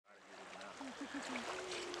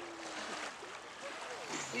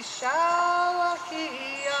Ishawakiana,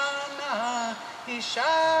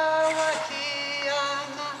 Ishawakiana,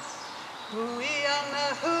 Huiana,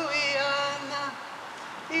 Huiana,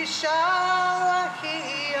 Ishawakiana,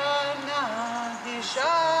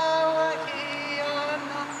 Ishawakiana,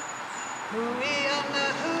 Huiana,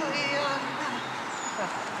 Huiana.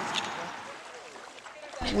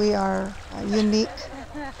 We are a unique,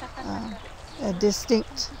 a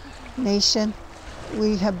distinct nation.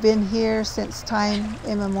 We have been here since time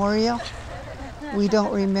immemorial. We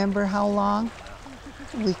don't remember how long.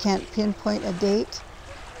 We can't pinpoint a date,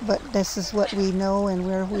 but this is what we know and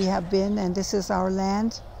where we have been, and this is our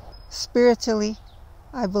land. Spiritually,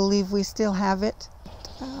 I believe we still have it.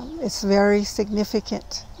 It's very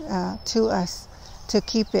significant to us to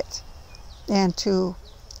keep it and to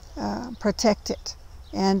protect it,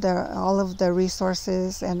 and all of the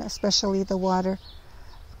resources, and especially the water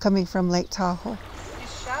coming from Lake Tahoe.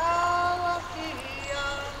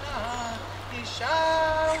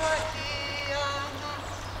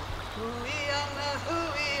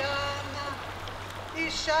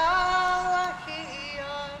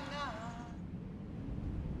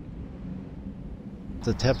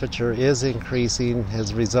 The temperature is increasing,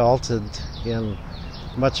 has resulted in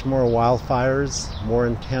much more wildfires, more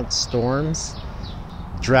intense storms,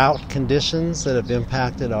 drought conditions that have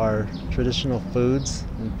impacted our traditional foods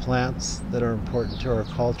and plants that are important to our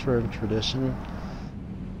culture and tradition.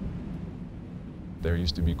 There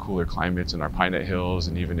used to be cooler climates in our Pinette Hills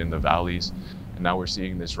and even in the valleys. And now we're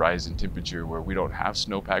seeing this rise in temperature where we don't have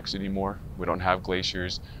snowpacks anymore. We don't have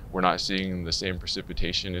glaciers. We're not seeing the same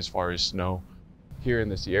precipitation as far as snow. Here in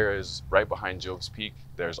the Sierras, right behind Job's Peak,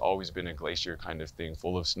 there's always been a glacier kind of thing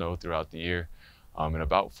full of snow throughout the year. And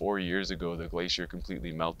about 4 years ago, the glacier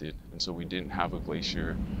completely melted. And so we didn't have a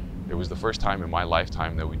glacier. It was the first time in my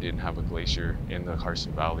lifetime that we didn't have a glacier in the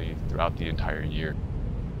Carson Valley throughout the entire year.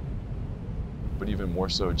 But even more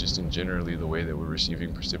so just in generally the way that we're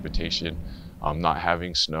receiving precipitation, not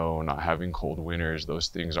having snow, not having cold winters, those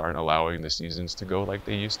things aren't allowing the seasons to go like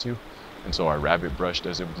they used to. And so our rabbit brush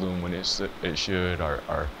doesn't bloom when it should,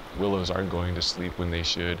 our willows aren't going to sleep when they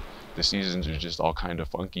should. The seasons are just all kind of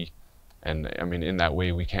funky. And I mean, in that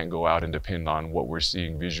way, we can't go out and depend on what we're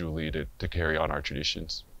seeing visually to carry on our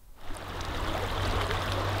traditions.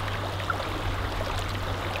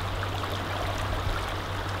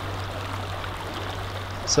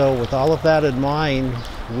 So with all of that in mind,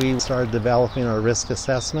 we started developing our risk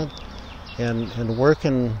assessment and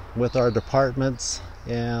working with our departments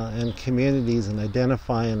and communities and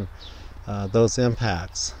identifying those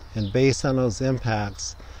impacts. And based on those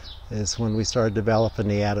impacts is when we started developing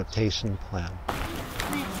the adaptation plan.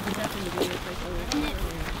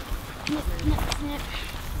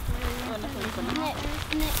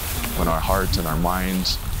 When our hearts and our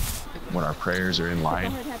minds, when our prayers are in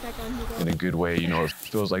line in a good way, you know, it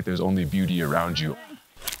feels like there's only beauty around you.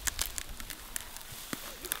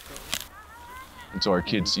 And so our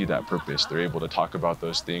kids see that purpose. They're able to talk about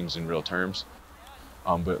those things in real terms.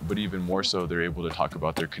 But even more so, they're able to talk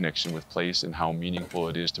about their connection with place and how meaningful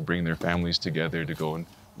it is to bring their families together to go and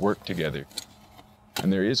work together.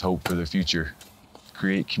 And there is hope for the future.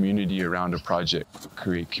 Create community around a project,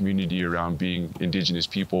 create community around being Indigenous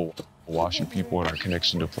people, Washoe people, and our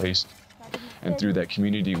connection to place. And through that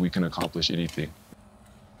community, we can accomplish anything.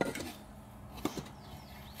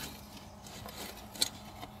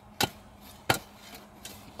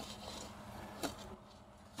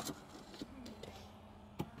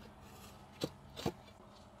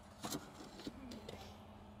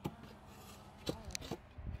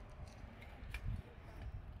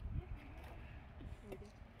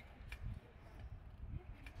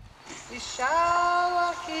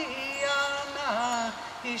 Ishawakiana,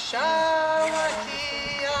 Ishawakiana,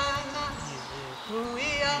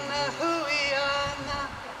 Huiana, Huiana,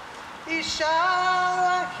 Ishawakiana,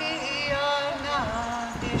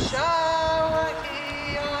 Ishawakiana,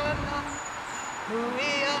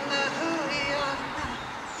 Huiana, Huiana,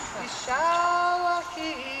 Ishawakiana,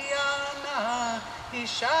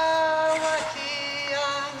 Ishawakiana,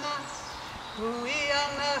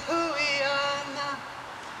 Huiana, Huiana,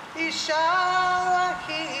 Ishawakiana.